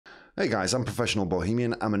Hey guys, I'm Professional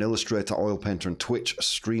Bohemian. I'm an illustrator, oil painter, and Twitch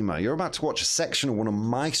streamer. You're about to watch a section of one of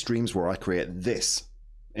my streams where I create this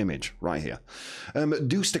image right here.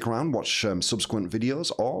 Do stick around, watch subsequent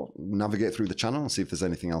videos, or navigate through the channel and see if there's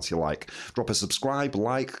anything else you like. Drop a subscribe,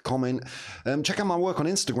 like, comment. Check out my work on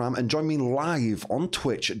Instagram and join me live on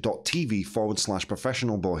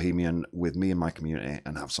twitch.tv/Professional Bohemian with me and my community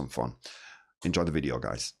and have some fun. Enjoy the video,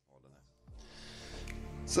 guys.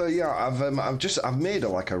 So yeah, I've made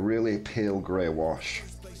like a really pale grey wash.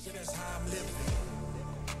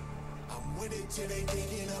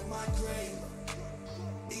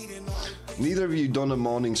 Neither of you done a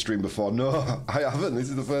morning stream before? No, I haven't. This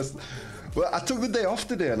is the first. Well, I took the day off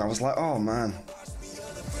today, and I was like, oh man,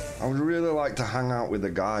 I would really like to hang out with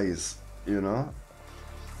the guys, you know.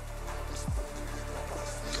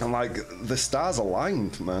 And like the stars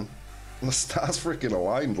aligned, man. The stars freaking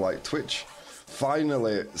aligned. Like Twitch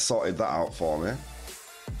finally sorted that out for me.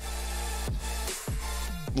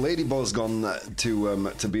 Ladybuzz gone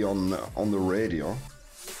to be on the radio,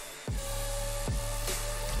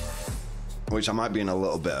 which I might be in a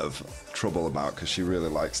little bit of trouble about because she really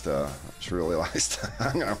likes to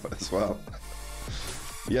hang out as well.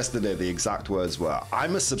 Yesterday the exact words were,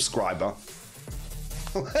 "I'm a subscriber."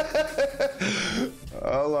 I'm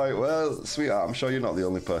like, well, sweetheart, I'm sure you're not the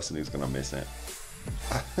only person who's gonna miss it.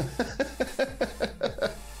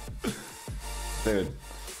 Dude,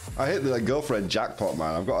 I hit the girlfriend jackpot,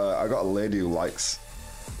 man. I got a lady who likes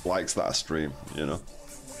that I stream, you know.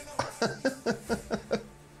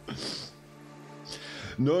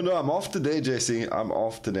 No, I'm off today, JC. I'm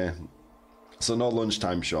off today, so no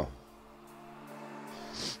lunchtime show.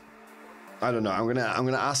 I don't know. I'm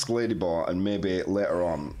gonna ask Ladybot, and maybe later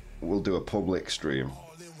on we'll do a public stream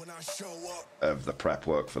of the prep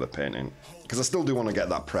work for the painting, because I still do want to get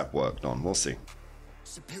that prep work done. We'll see.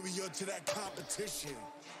 Superior to that competition.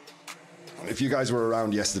 If you guys were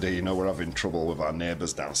around yesterday, you know we're having trouble with our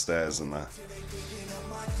neighbours downstairs, and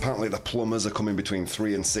apparently the plumbers are coming between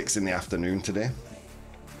 3 and 6 in the afternoon today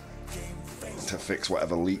to fix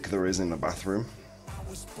whatever leak there is in the bathroom.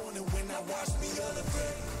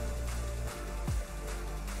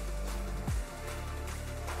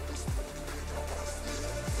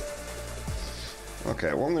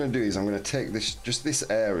 Okay, what I'm going to do is I'm going to take this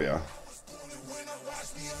area.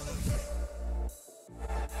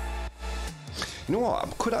 You know what? I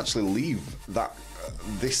could actually leave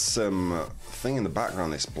this thing in the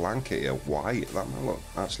background, this blanket here, white. That might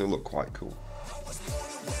actually look quite cool.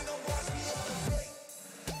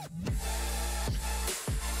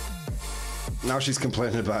 Now she's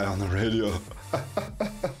complaining about it on the radio.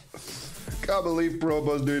 Can't believe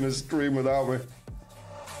Probo's doing a stream without me.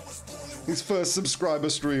 His first subscriber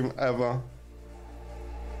stream ever.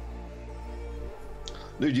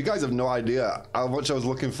 Dude, you guys have no idea how much I was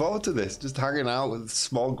looking forward to this. Just hanging out with a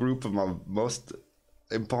small group of my most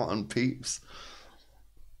important peeps.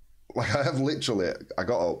 Like, I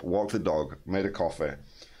got up, walked the dog, made a coffee,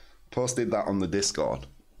 posted that on the Discord,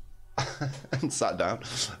 and sat down.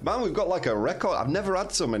 Man, we've got like a record. I've never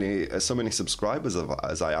had so many subscribers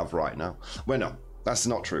as I have right now. Well, no, that's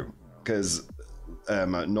not true, because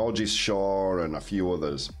Norgis Shaw and a few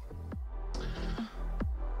others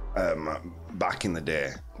back in the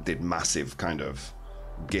day did massive kind of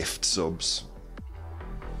gift subs.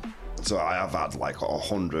 So I have had like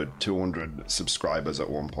 100, 200 subscribers at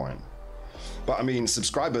one point. But I mean,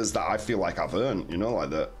 subscribers that I feel like I've earned, you know,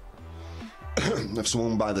 like that. If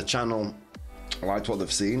someone buy the channel, liked what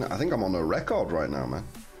they've seen, I think I'm on a record right now, man.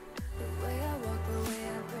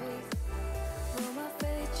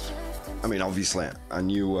 I mean, obviously, I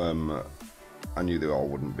knew they all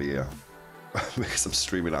wouldn't be here because I'm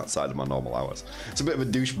streaming outside of my normal hours. It's a bit of a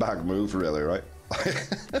douchebag move, really, right?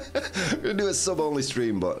 I'm gonna do a sub-only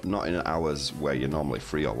stream, but not in hours where you're normally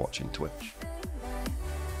free or watching Twitch.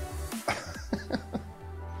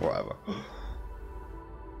 Whatever.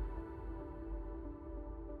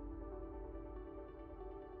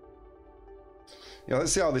 Yeah,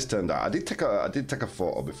 let's see how this turned out. I did take a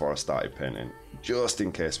photo before I started painting, just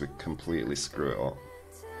in case we completely screw it up.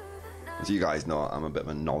 As you guys know, I'm a bit of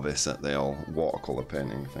a novice at the old watercolor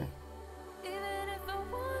painting thing.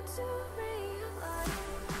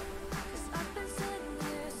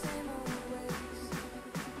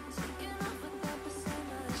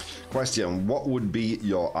 Question, what would be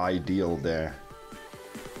your ideal day?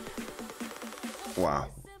 Wow,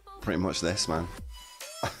 pretty much this, man.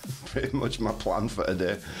 Pretty much my plan for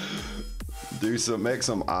today. Make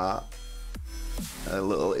some art, a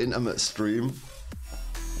little intimate stream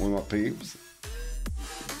with my peeps,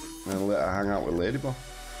 and let her hang out with Ladybug.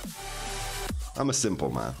 I'm a simple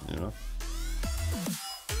man, you know.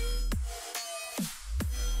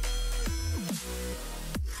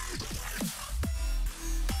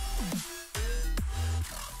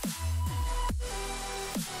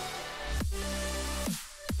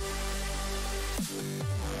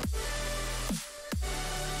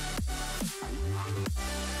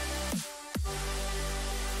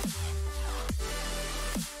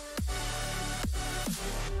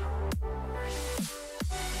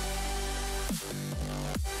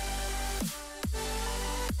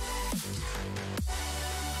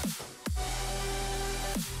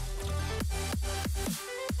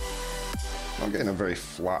 I'm getting a very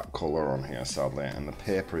flat colour on here, sadly, and the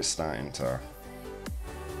paper is starting to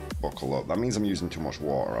buckle up. That means I'm using too much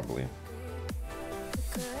water, I believe.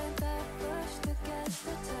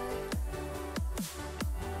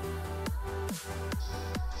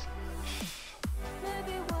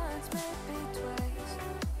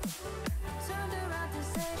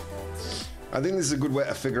 I think this is a good way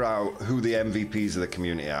to figure out who the MVPs of the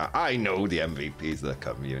community are. I know who the MVPs of the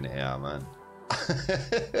community are, man.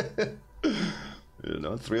 You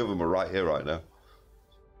know, 3 of them are right here, right now.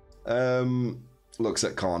 Looks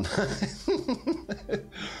at Con.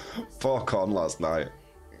 Poor Con last night.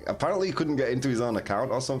 Apparently he couldn't get into his own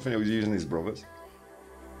account or something. He was using his brother's.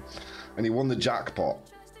 And he won the jackpot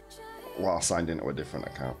while signed into a different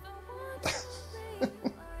account.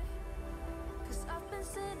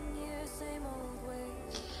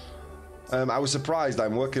 I was surprised.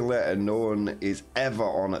 I'm working late and no one is ever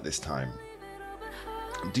on at this time.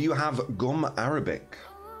 Do you have gum Arabic?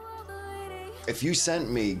 If you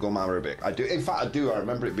sent me gum Arabic, I do. In fact, I do. I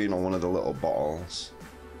remember it being on one of the little bottles.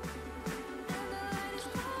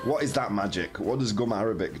 What is that magic? What does gum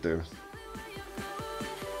Arabic do?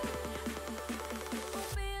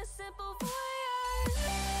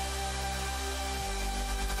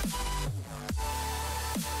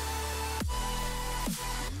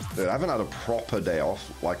 Dude, I haven't had a proper day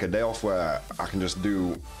off, like a day off where I can just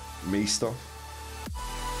do me stuff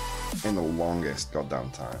in the longest goddamn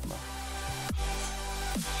time, man.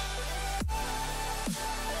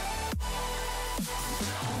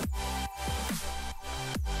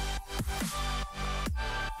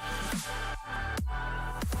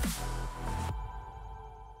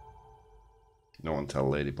 No one tell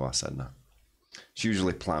Ladybug I said that. She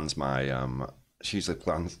usually plans my she usually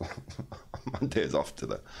plans my days off to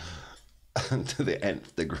the to the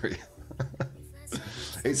nth degree.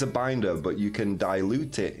 It's a binder, but you can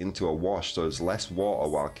dilute it into a wash so there's less water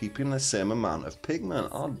while keeping the same amount of pigment.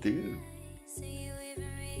 Oh, dude.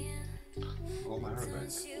 Oh, my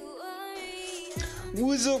Arabic.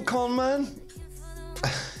 What's up, Con man?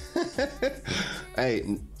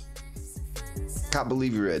 Hey, can't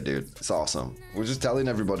believe you're here, dude. It's awesome. We're just telling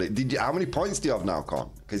everybody. Did you? How many points do you have now,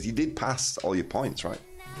 Con? Because you did pass all your points, right?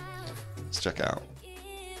 Let's check it out.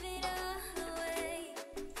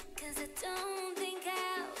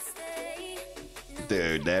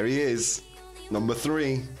 Dude, there he is. Number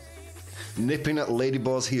 3. Nipping at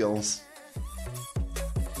Ladybug's heels.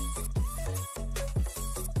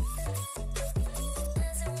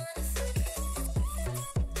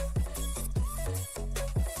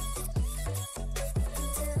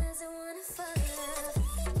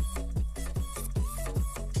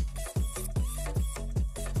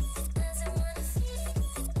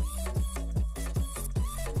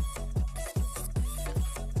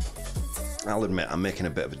 I'll admit, I'm making a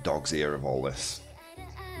bit of a dog's ear of all this.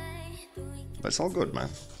 But it's all good, man.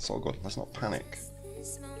 It's all good. Let's not panic.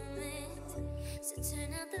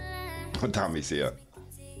 Oh, damn, you see it.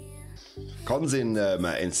 Con's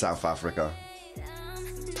in South Africa.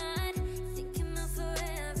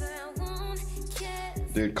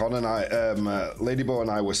 Dude, Con and I, Ladybug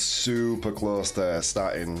and I were super close to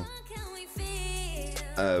starting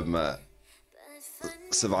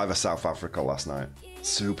Survivor South Africa last night.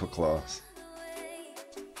 Super close.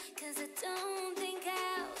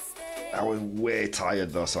 I was way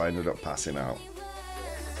tired though, so I ended up passing out.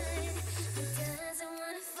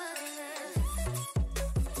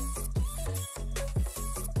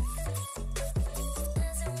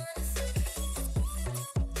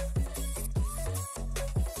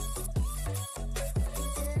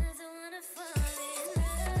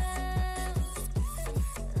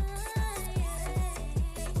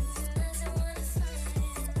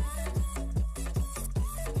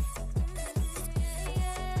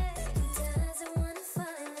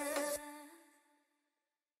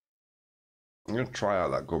 I'm gonna try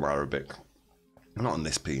out that gum Arabic. Not on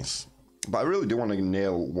this piece, but I really do want to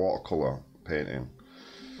nail watercolor painting.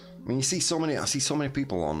 I mean, I see so many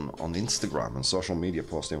people on Instagram and social media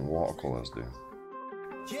posting watercolors, dude.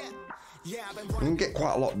 You can get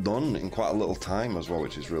quite a lot done in quite a little time as well,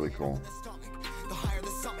 which is really cool. The higher the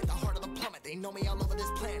summit, the harder the plummet. They know me all over this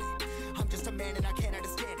planet. I'm just a man and I can't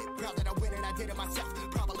understand it. Proud that I win and I did it myself.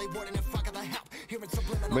 Probably wouldn't if I got the help.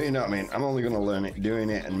 But you know what I mean? I'm only going to learn it doing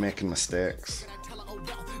it and making mistakes.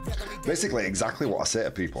 Basically exactly what I say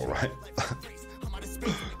to people, right?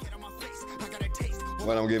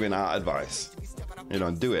 When I'm giving art advice. You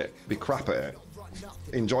know, do it. Be crap at it.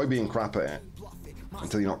 Enjoy being crap at it.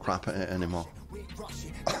 Until you're not crap at it anymore.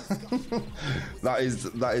 That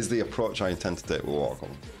is the approach I intend to take with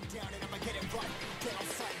watercolor.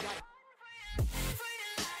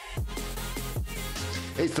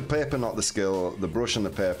 It's the paper, not the skill. The brush and the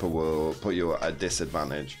paper will put you at a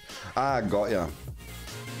disadvantage. Ah, got ya.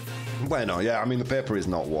 Well, no, yeah, I mean, the paper is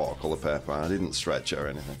not watercolor paper. I didn't stretch it or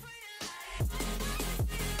anything.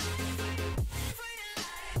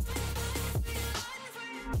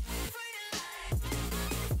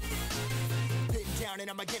 And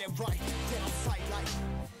I'ma get it right, get on sight like.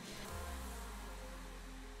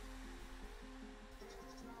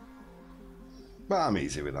 But I'm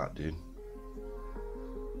easy with that, dude.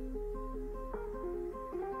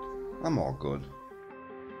 I'm all good.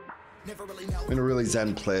 I'm in a really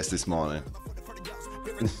zen place this morning.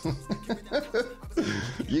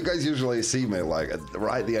 You guys usually see me like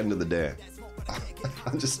right at the end of the day.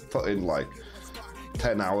 I'm just putting like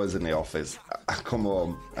 10 hours in the office. I come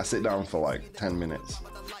home, I sit down for like 10 minutes,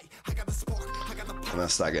 and then I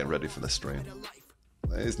start getting ready for the stream.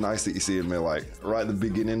 It's nice that you're seeing me like right at the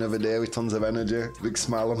beginning of a day with tons of energy, big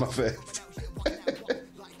smile on my face.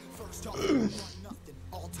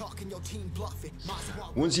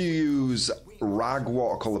 Once you use rag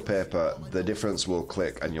watercolor paper, the difference will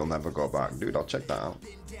click and you'll never go back. Dude, I'll check that out.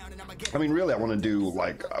 I mean, really, I want to do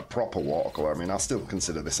like a proper watercolor. I mean, I still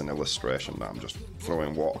consider this an illustration that I'm just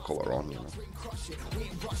throwing watercolor on, you know.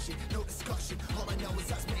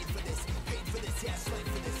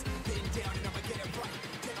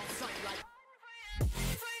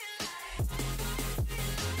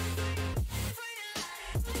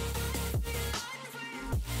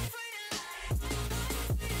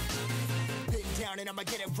 And I'ma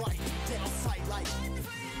get it right, get on sight like.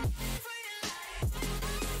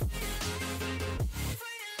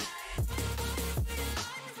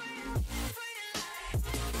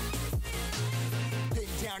 Been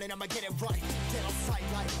down and I'ma get it right, get on sight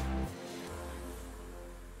like.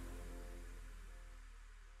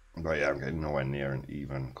 But yeah, I'm getting nowhere near an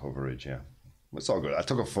even coverage, yeah. It's all good. I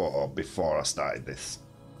took a photo before I started this.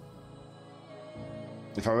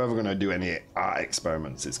 If I'm ever going to do any art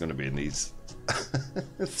experiments, it's going to be in these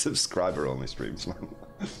subscriber-only streams, man.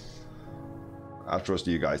 I trust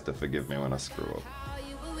you guys to forgive me when I screw up.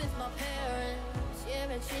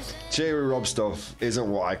 Cherry Rob stuff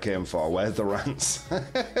isn't what I came for. Where's the rants?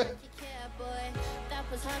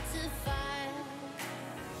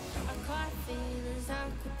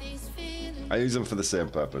 I use them for the same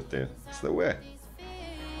purpose, dude. It's the way.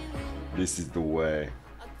 This is the way.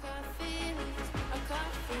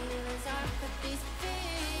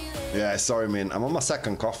 Yeah, sorry, man. I'm on my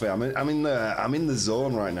second coffee. I'm in the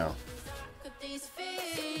zone right now.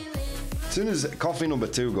 As soon as coffee number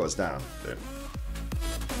 2 goes down, dude,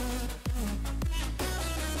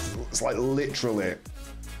 it's like literally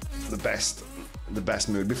the best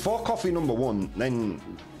mood. Before coffee number 1, then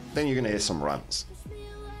you're gonna hear some rants.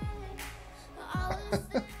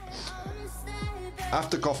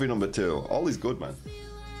 After coffee number 2, all is good, man.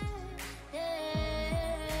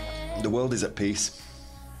 The world is at peace.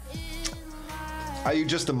 Are you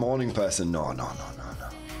just a morning person? No.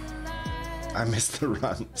 I miss the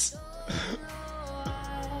rants.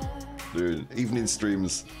 Dude, evening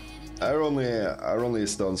streams are only a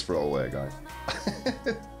stone's throw away, guys.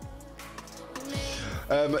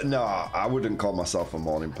 No, I wouldn't call myself a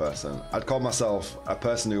morning person. I'd call myself a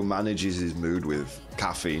person who manages his mood with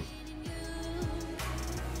caffeine.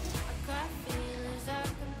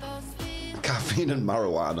 Caffeine and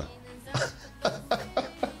marijuana.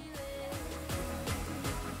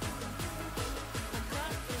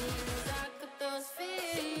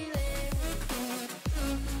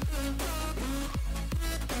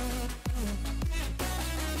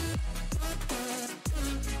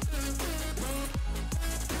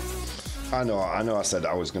 I know I said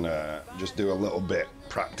I was gonna just do a little bit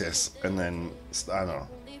practice and then, I don't know.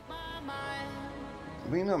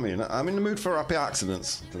 But you know what I mean? I'm in the mood for happy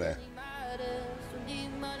accidents today.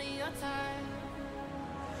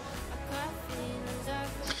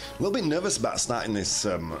 A little bit nervous about starting this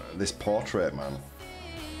this portrait, man.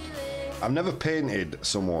 I've never painted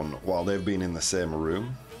someone while they've been in the same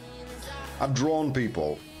room. I've drawn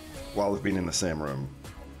people while they've been in the same room,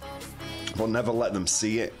 but never let them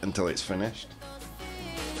see it until it's finished.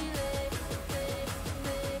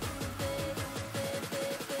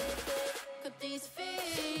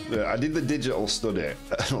 Yeah, I did the digital study,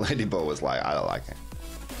 and Lady Bo was like, I don't like it.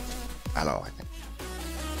 I don't like it.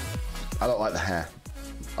 I don't like the hair.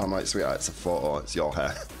 I'm like, sweetheart, it's a photo, it's your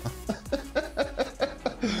hair.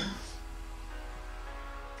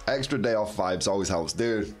 Extra day off vibes always helps,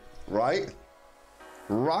 dude. Right?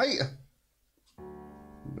 Right?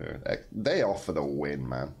 Dude, day off for the win,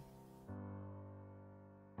 man.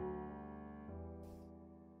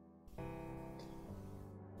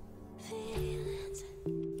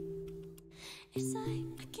 It's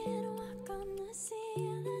like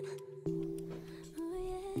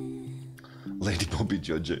Ladybug be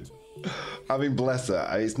judging? I mean, bless her.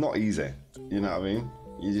 It's not easy. You know what I mean?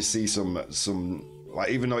 You just see some like,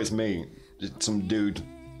 even though it's me, just some dude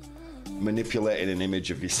manipulating an image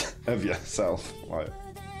of yourself, like.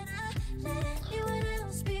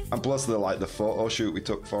 And plus the photo shoot we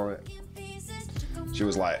took for it, she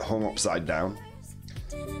was like hung upside down.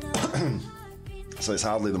 So it's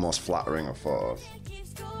hardly the most flattering of photos.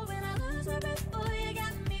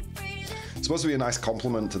 It's supposed to be a nice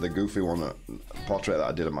compliment to the goofy portrait that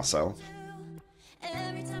I did of myself.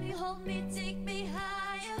 Every time you hold me, take me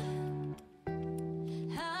higher,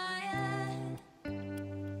 higher.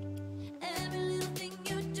 Every little thing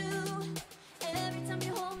you do, every time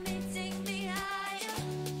you hold me, take me higher,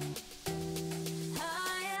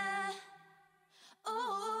 higher.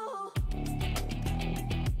 Oh.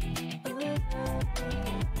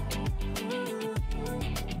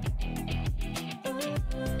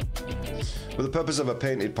 But the purpose of a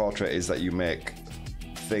painted portrait is that you make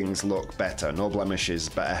things look better. No blemishes,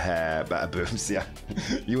 better hair, better boobs. Yeah,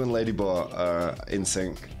 you and Ladybug are in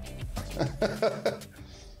sync.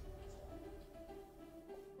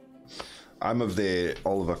 I'm of the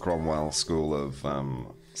Oliver Cromwell school of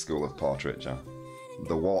portraiture,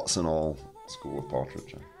 the warts and all school of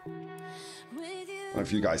portraiture. I don't know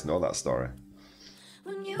if you guys know that story.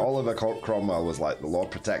 Oliver Cromwell was like the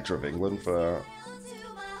Lord Protector of England for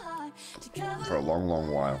a long, long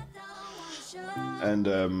while.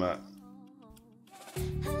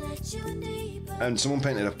 And someone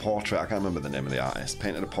painted a portrait. I can't remember the name of the artist.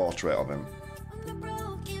 Painted a portrait of him,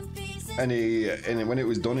 and when it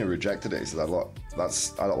was done, he rejected it. He said, "Look, I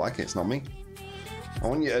don't like it. It's not me. I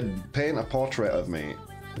want you to paint a portrait of me,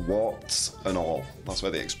 warts and all." That's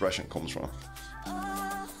where the expression comes from.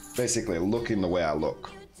 Basically, looking the way I look,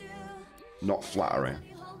 not flattering.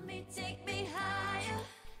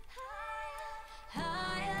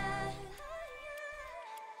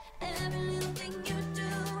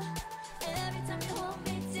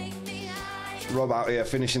 Rob out here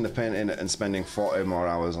finishing the painting and spending 40 more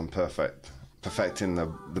hours on perfecting the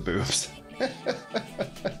boobs.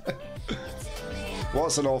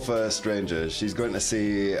 What's an all for strangers? She's going to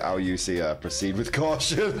see how you see her. Proceed with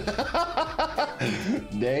caution.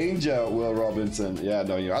 Danger, Will Robinson. Yeah,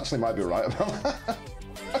 no, you actually might be right about that.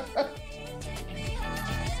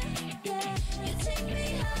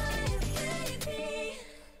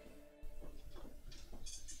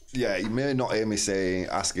 Yeah, you may not hear me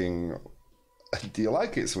asking, "Do you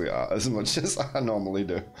like it, sweetheart?" as much as I normally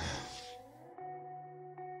do.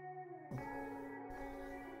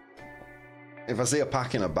 If I see her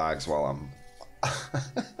packing her bags while I'm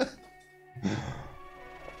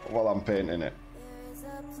painting it,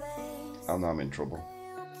 I know I'm in trouble.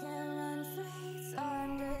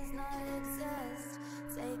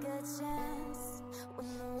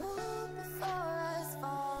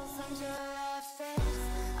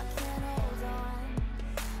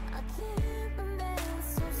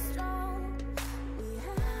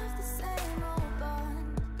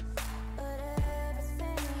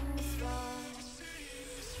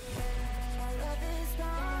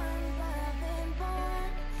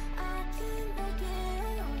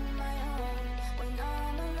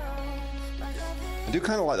 I do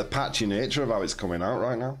kind of like the patchy nature of how it's coming out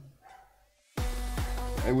right now.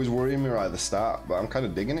 It was worrying me right at the start, but I'm kind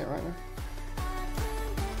of digging it right now.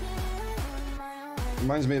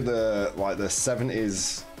 Reminds me of the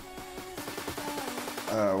 70s.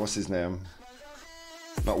 What's his name?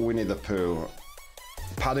 Not Winnie the Pooh.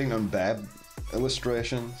 Paddington Bear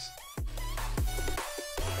illustrations.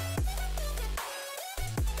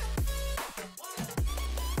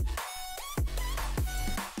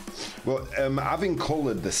 But having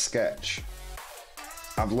coloured the sketch,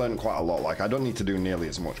 I've learned quite a lot. Like, I don't need to do nearly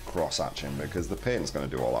as much cross-hatching because the paint's going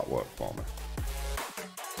to do all that work for me.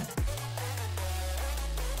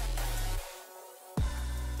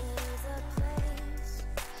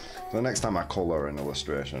 So the next time I colour an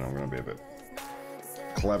illustration, I'm going to be a bit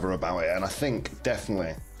clever about it. And I think,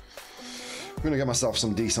 definitely, I'm going to get myself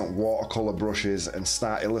some decent watercolour brushes and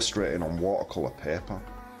start illustrating on watercolour paper.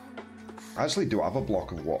 I actually do have a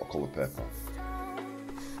block of watercolour paper.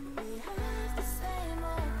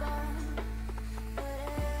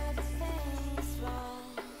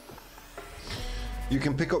 You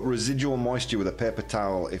can pick up residual moisture with a paper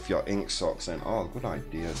towel if your ink soaks in. Oh, good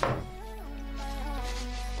idea, Dan.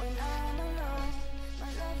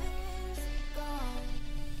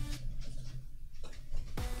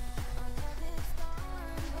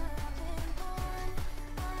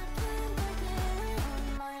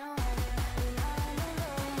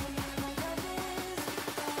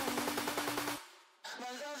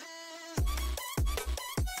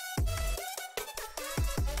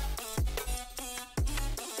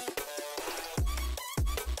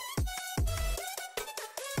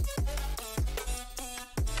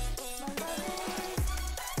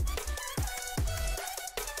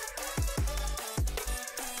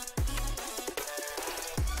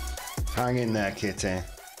 Hang in there, kitty. I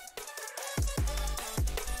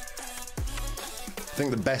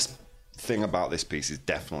think the best thing about this piece is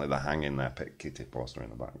definitely the hang in there kitty poster in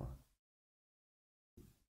the background.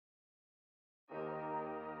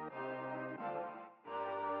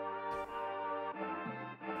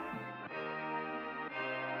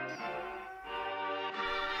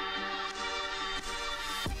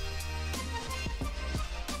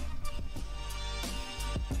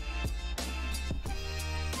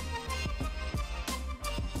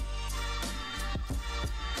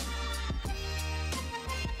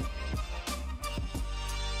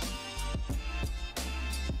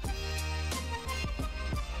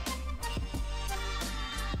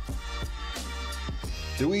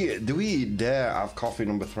 Do we dare have coffee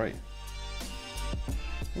number 3?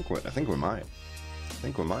 I think we might.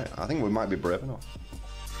 I think we might be brave enough.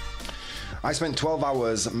 I spent 12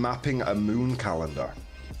 hours mapping a moon calendar.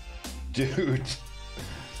 Dude,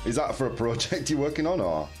 is that for a project you're working on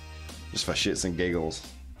or just for shits and giggles?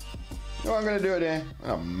 You know what I'm gonna do today? I'm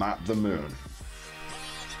gonna map the moon.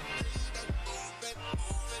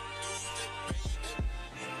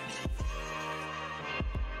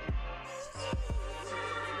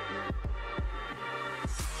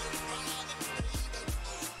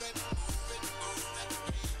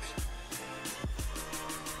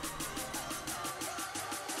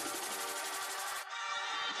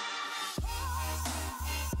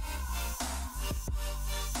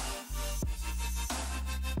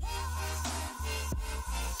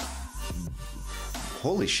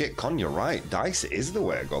 Holy shit, Con, you're right. Dice is the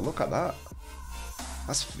way to go. Look at that.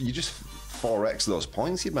 You just 4x those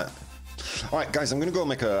points you met. All right, guys, I'm going to go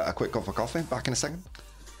make a quick cup of coffee. Back in a second.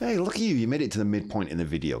 Hey, look at you. You made it to the midpoint in the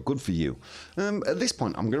video. Good for you. At this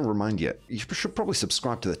point, I'm going to remind you, you should probably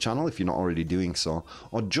subscribe to the channel if you're not already doing so,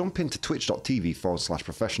 or jump into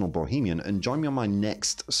twitch.tv/professionalbohemian and join me on my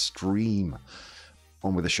next stream.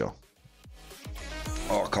 On with the show.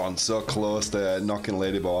 Oh, Con, so close to knocking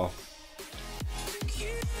Ladybo off.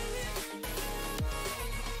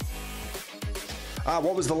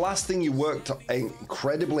 What was the last thing you worked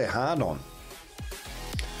incredibly hard on?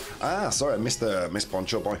 Sorry, I missed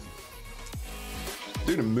Poncho Boy.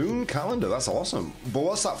 Dude, a moon calendar, that's awesome. But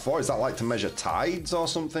what's that for? Is that like to measure tides or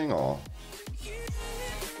something, or?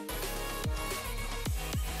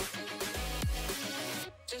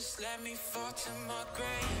 Just let me fall to my grave.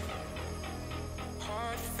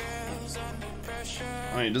 Heart fails under pressure.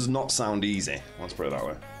 I mean, it does not sound easy. Let's put it that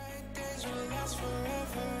way.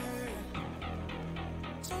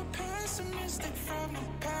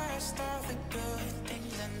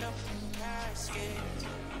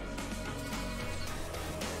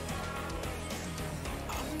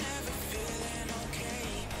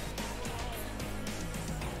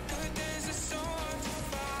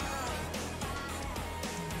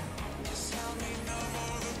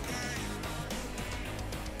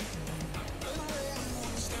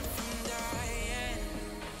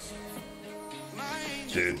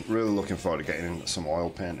 Dude, really looking forward to getting some oil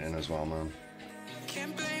painting as well, man.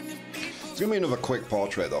 It's gonna be another quick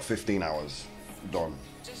portrait though, 15 hours, done.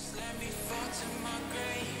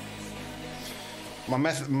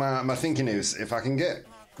 My thinking is, if I can get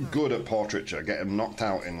good at portraiture, get them knocked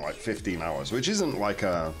out in like 15 hours, which isn't like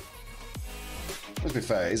a, let's be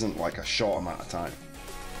fair, isn't like a short amount of time.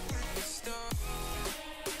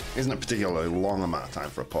 Isn't a particularly long amount of time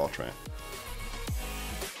for a portrait.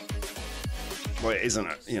 Well, it isn't,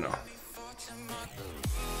 you know.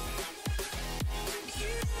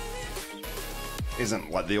 Isn't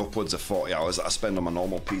like the upwards of 40 hours that I spend on my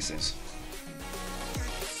normal pieces.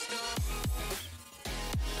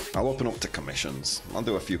 I'll open up to commissions. I'll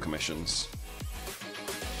do a few commissions.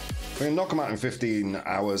 If I can knock them out in 15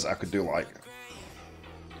 hours, I could do like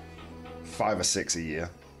 5 or 6 a year.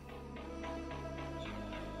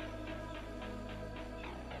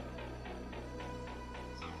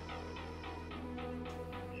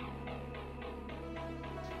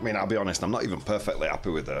 I mean, I'll be honest, I'm not even perfectly happy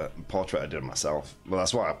with the portrait I did myself. Well,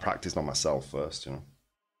 that's why I practiced on myself first, you know.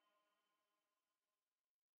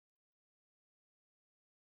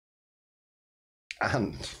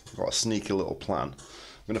 And I've got a sneaky little plan.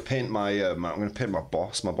 I'm gonna paint my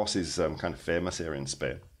boss. My boss is kind of famous here in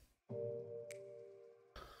Spain.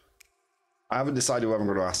 I haven't decided whether I'm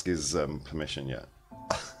going to ask his permission yet.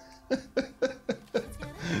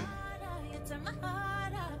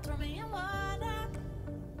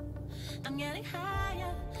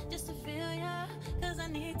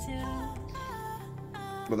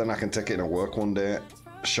 But then I can take it in a work one day,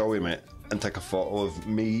 show him it, and take a photo of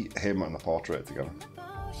me, him, and the portrait together.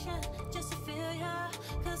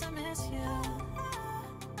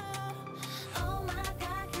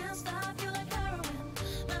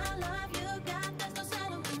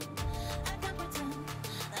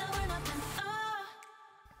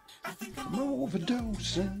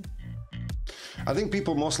 Overdosing. I think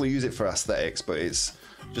people mostly use it for aesthetics, but it's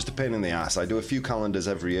just a pain in the ass. I do a few calendars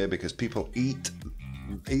every year because people eat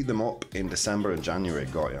them up in December and January.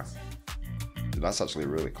 Got ya. Dude, that's actually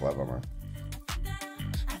really clever, man.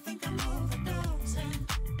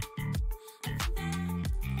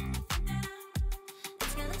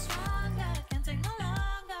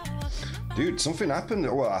 Dude, something happened.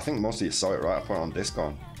 Well, I think most of you saw it, right? I put it on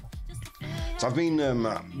Discord. So I've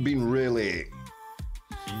been really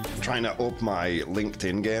trying to up my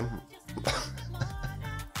LinkedIn game.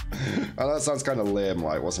 And that sounds kind of lame,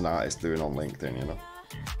 like what's an artist doing on LinkedIn, you know?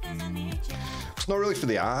 It's not really for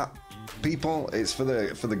the art people, it's for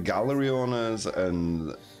the gallery owners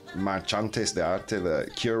and marchantes de arte, the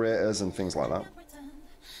curators and things like that.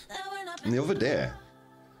 And the other day,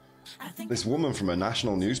 this woman from a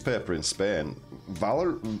national newspaper in Spain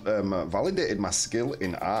validated my skill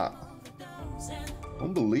in art.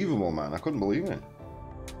 Unbelievable, man. I couldn't believe it.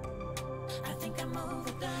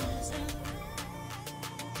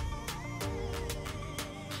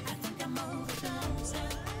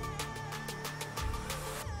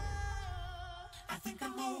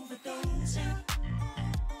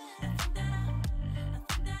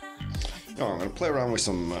 Oh, I'm going to play around with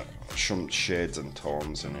some shades and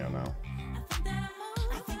tones in here now.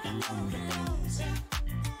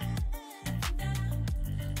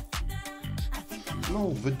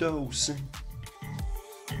 Overdosing.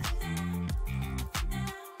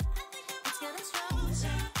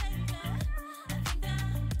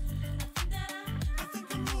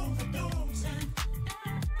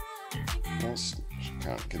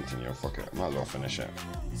 Can't continue. Fuck it. I might as well finish it.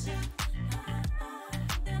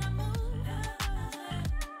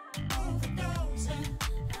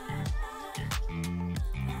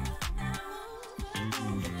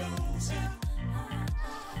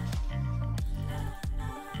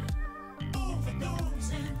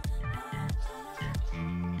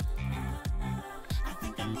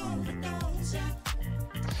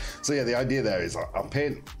 So yeah, the idea there is I'll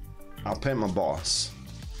paint my boss.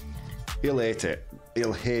 He'll hate it.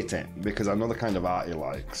 He'll hate it because I know the kind of art he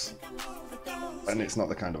likes, and it's not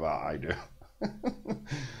the kind of art I do.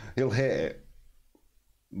 He'll hate it,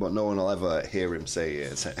 but no one will ever hear him say he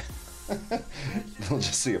hates it. They'll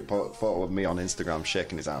just see a photo of me on Instagram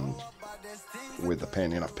shaking his hand with the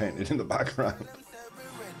painting I've painted in the background.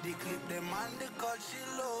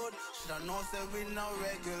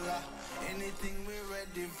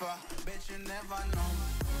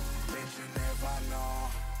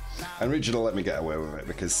 And Richard will let me get away with it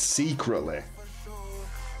because secretly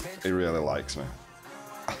he really likes me.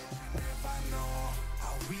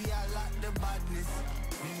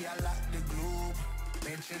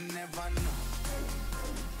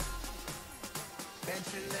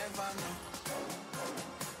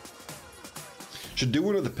 Should do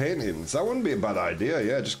one of the paintings. That wouldn't be a bad idea,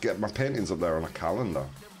 yeah. Just get my paintings up there on a calendar.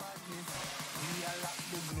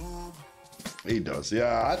 He does,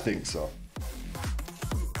 yeah, I think so.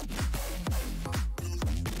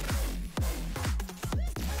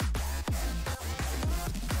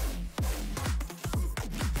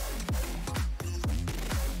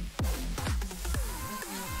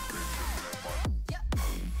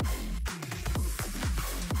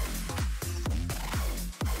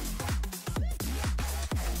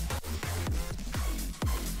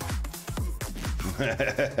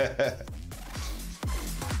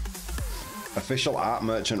 Official art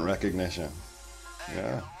merchant recognition.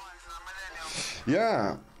 Yeah.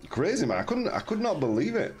 Yeah. Crazy, man. I could not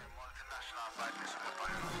believe it.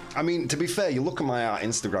 I mean, to be fair, you look at my art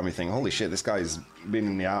Instagram, you think, holy shit, this guy's been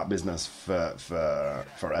in the art business for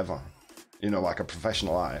forever. You know, like a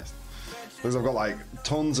professional artist. Because I've got like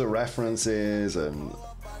tons of references and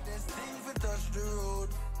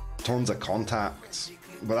tons of contacts.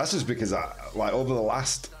 But that's just because like over the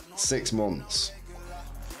last 6 months,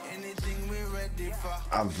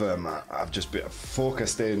 I've just been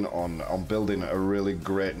focused in on building a really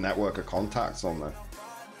great network of contacts on there.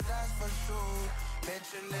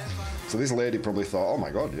 So this lady probably thought, oh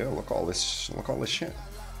my god, yeah, look at all this shit. Look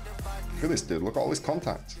at this dude, look at all his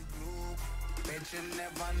contacts.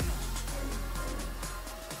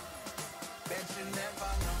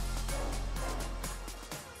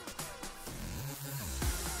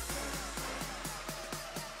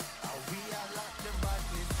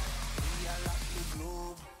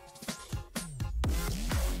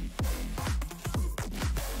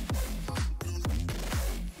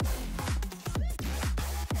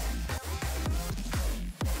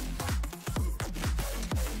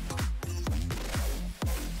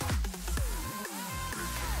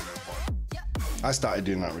 I started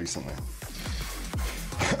doing that recently.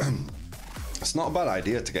 It's not a bad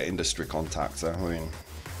idea to get industry contacts. I mean,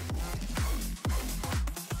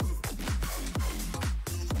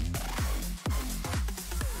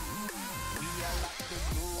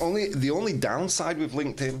 the only downside with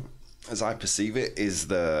LinkedIn, as I perceive it, is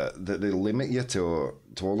that they limit you to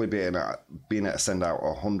only being able to send out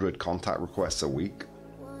 100 contact requests a week.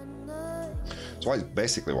 That's why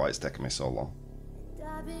basically why it's taken me so long.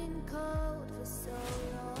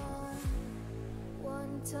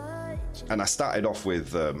 And I started off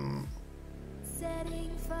with well,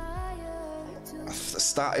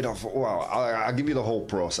 I'll give you the whole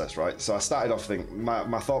process, right? So I started off thinking,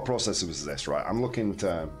 my thought process was this, right? I'm looking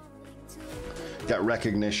to get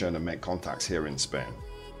recognition and make contacts here in Spain.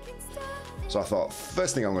 So I thought,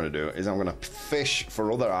 first thing I'm going to do is I'm going to fish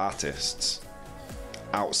for other artists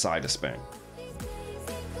outside of Spain.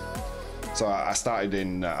 So I started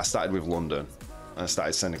with London, and I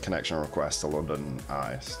started sending connection requests to London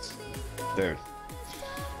artists. Dude,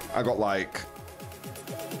 I got like,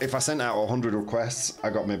 if I sent out 100 requests, I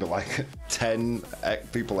got maybe like 10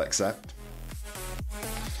 people accept.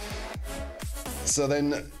 So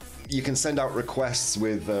then you can send out requests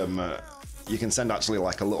with, you can send actually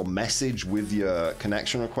like a little message with your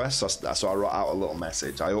connection request. So I wrote out a little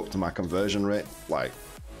message. I upped my conversion rate like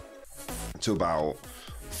to about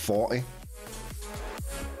 40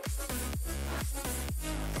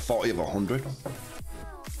 of 100.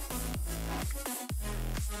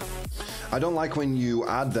 I don't like when you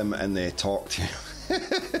add them and they talk to you.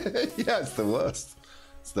 Yeah, it's the worst.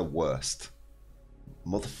 It's the worst.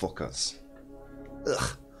 Motherfuckers.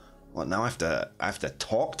 Ugh. What, now I have to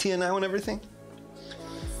talk to you now and everything?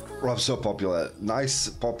 Rob's so popular. Nice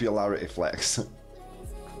popularity flex.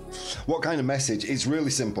 What kind of message? It's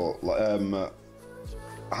really simple.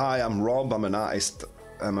 Hi, I'm Rob. I'm an artist.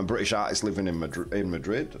 I'm a British artist living in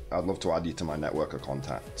Madrid. I'd love to add you to my network of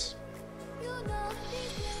contacts.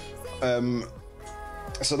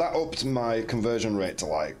 So that upped my conversion rate to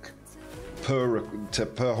like per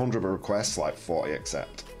 100 requests, like 40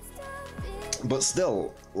 accept. But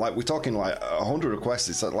still, like we're talking like 100 requests,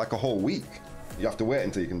 it's like a whole week. You have to wait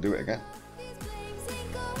until you can do it again.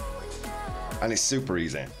 And it's super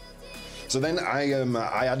easy. So then I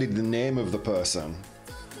added the name of the person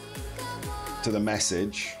to the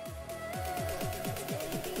message.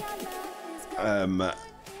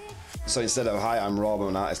 So instead of, hi, I'm Rob, I'm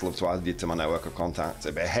an artist, love to add you to my network of contacts,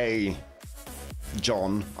 it'd be, hey,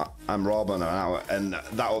 John, I'm Rob, and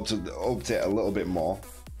that upped it a little bit more.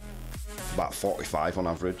 About 45 on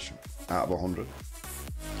average out of 100.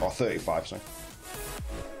 Or 35, sorry.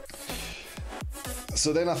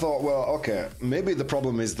 So then I thought, well, okay, maybe the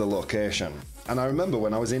problem is the location. And I remember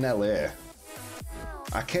when I was in LA,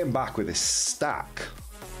 I came back with this stack.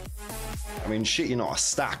 I mean, shit, you know, a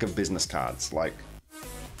stack of business cards. Like,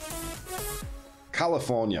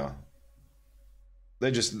 California,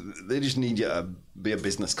 they just need you to be a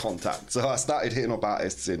business contact. So I started hitting up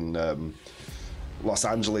artists in Los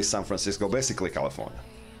Angeles, San Francisco, basically California,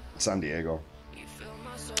 San Diego.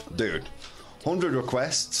 Dude, 100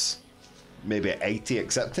 requests, maybe 80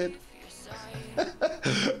 accepted.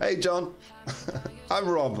 Hey John, I'm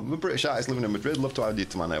Rob, I'm a British artist living in Madrid, love to add you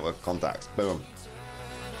to my network of contacts. Boom.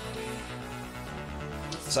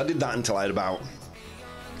 So I did that until I had about,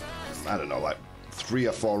 I don't know, like 300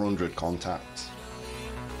 or 400 contacts.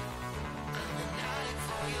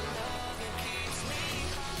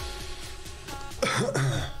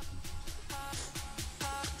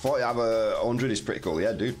 Forty out of 100 is pretty cool,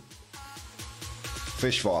 yeah, dude.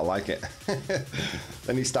 Fish for, I like it.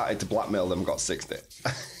 Then he started to blackmail them, got 60.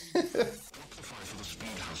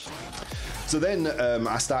 So then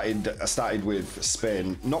I started with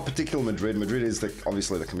Spain, not particularly Madrid. Madrid is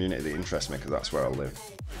obviously the community that interests me because that's where I live.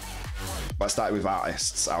 But I started with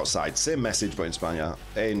artists outside, same message but in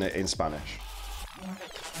Spanish.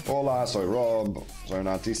 Hola, soy Rob, soy un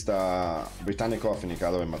artista británico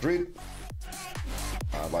afincado en Madrid.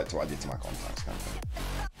 I'd like to add you to my contacts, kind of thing.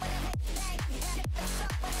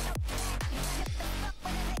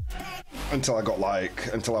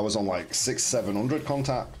 Until I was on like 600-700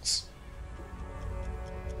 contacts.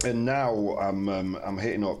 And now I'm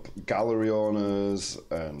hitting up gallery owners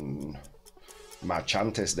and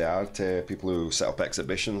marchantes de arte, people who set up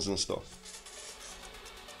exhibitions and stuff.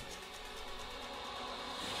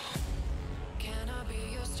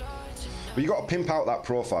 But you got to pimp out that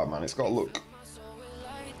profile, man. It's got to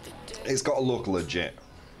look legit.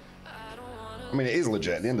 I mean, it is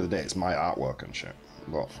legit. At the end of the day, it's my artwork and shit.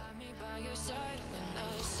 But,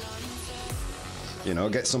 you know,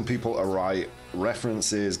 get some people to write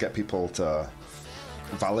references, get people to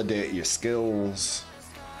validate your skills.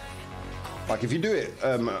 Like if you do it,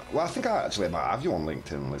 well, I think I actually might have you on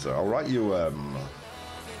LinkedIn, Lizzo. I'll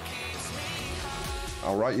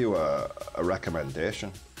write you a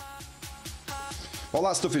recommendation. All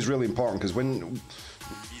that stuff is really important because when,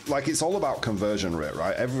 like, it's all about conversion rate,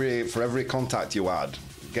 right? For every contact you add,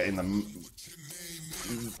 getting the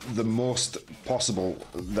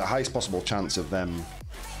highest possible chance of them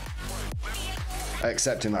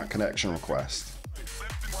accepting that connection request.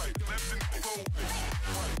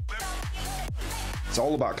 It's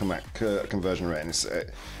all about conversion rate, and it's,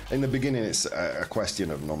 in the beginning it's a question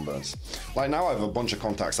of numbers. Like now I have a bunch of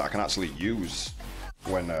contacts that I can actually use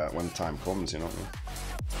when the time comes, you know what I mean?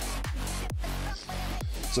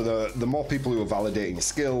 So the more people who are validating your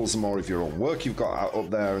skills, the more of your own work you've got out up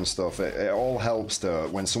there and stuff, it all helps to,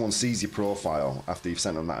 when someone sees your profile after you've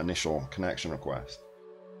sent them that initial connection request,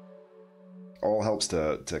 all helps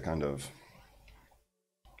to kind of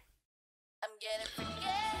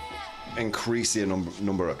increase the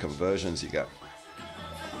number of conversions you get.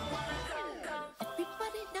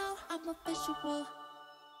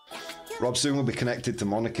 Rob soon will be connected to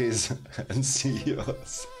monarchies and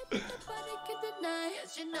CEOs.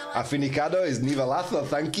 Afinicado is nivelazo.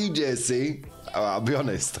 Thank you, JC. I'll be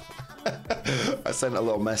honest. I sent a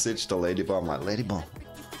little message to Ladybug. I'm like, Ladybug,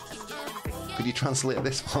 could you translate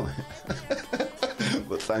this for me?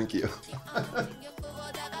 But thank you.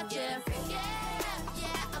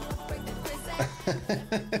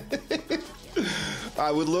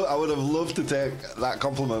 I would have loved to take that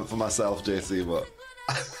compliment for myself, JC, but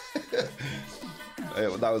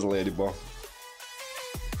that was a Ladybug.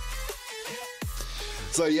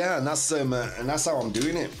 So yeah, and that's how I'm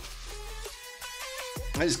doing it.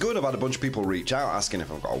 And it's good. I've had a bunch of people reach out asking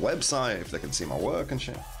if I've got a website, if they can see my work and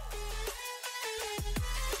shit.